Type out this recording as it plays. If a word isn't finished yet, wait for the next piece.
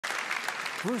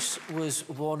Bruce was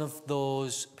one of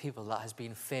those people that has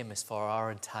been famous for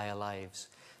our entire lives.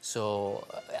 So,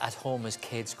 at home as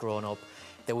kids growing up,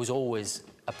 there was always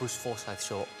a Bruce Forsyth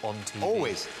show on TV.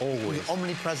 Always? Always.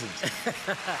 Omnipresent.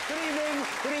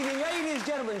 Good evening, ladies,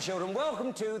 gentlemen, children.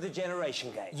 Welcome to the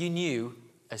Generation Game. You knew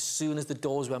as soon as the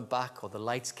doors went back or the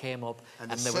lights came up And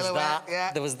there was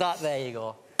that, there was that, there you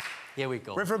go. Here we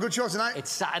go. Ready for a good show tonight? It's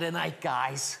Saturday night,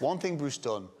 guys. One thing Bruce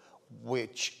done,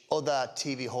 which other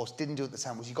TV hosts didn't do at the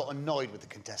time, was he got annoyed with the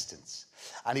contestants.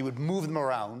 And he would move them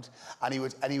around, and he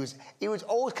would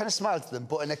always kind of smile to them,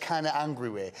 but in a kind of angry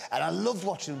way. And I loved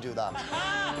watching him do that.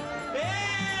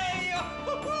 Hey!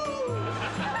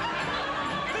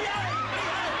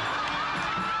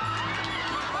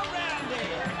 Come round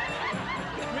here.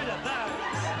 Get rid of that.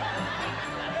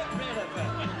 Get rid of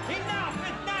it.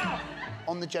 Enough!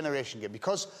 On the Generation Game,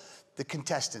 because the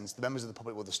contestants, the members of the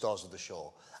public, were the stars of the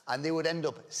show, and they would end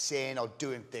up saying or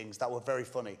doing things that were very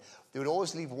funny. They would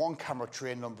always leave one camera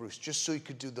trained on Bruce, just so he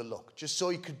could do the look, just so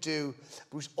he could do...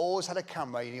 Bruce always had a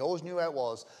camera, and he always knew where it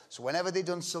was, so whenever they'd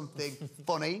done something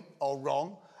funny or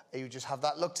wrong, he would just have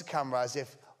that look to camera as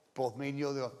if both me and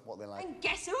you knew what they like. And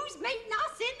guess who's meeting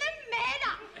us in the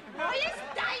manor? Why, it's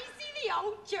Daisy, the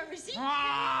old Jersey.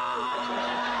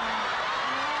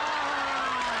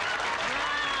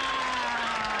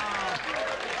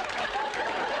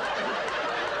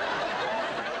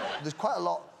 There's quite a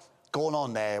lot going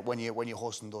on there when you're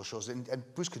hosting those shows, and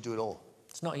Bruce could do it all.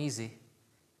 It's not easy.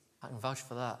 I can vouch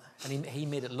for that. And he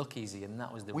made it look easy, and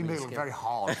that was the We made it look very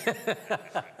hard. It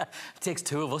takes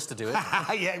two of us to do it.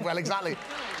 Yeah, well, exactly.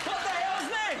 What the hell's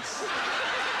this? What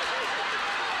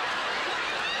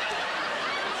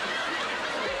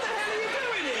the hell are you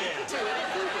doing here?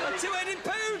 A two-headed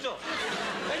poodle.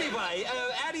 Anyway,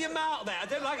 how do you mark that? I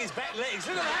don't like his back legs.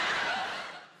 Look at that.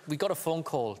 We got a phone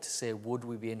call to say, would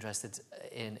we be interested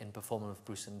in performing with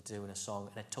Bruce and doing a song,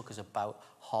 and it took us about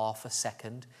half a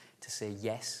second to say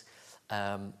yes.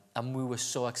 And we were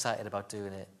so excited about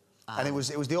doing it. And it was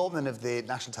the opening of the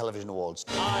National Television Awards.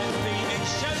 I've been in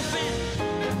showbiz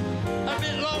a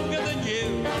bit longer than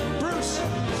you. Bruce,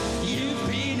 you've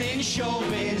been in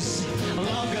showbiz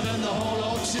longer than the whole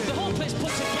O2. The whole place put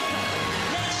together.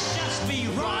 Let's just be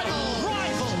rivals.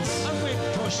 And with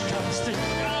push comes to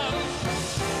shove.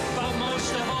 But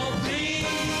most of all,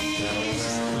 please,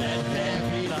 let there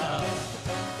be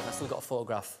love. I still got a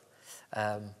photograph.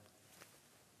 I've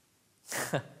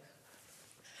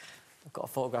got a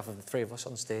photograph of the three of us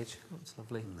on stage. That's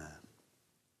lovely. Nah.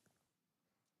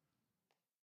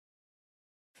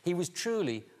 He was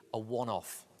truly a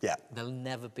one-off. Yeah. There'll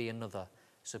never be another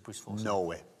Sir Bruce Forsyth. No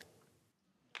way.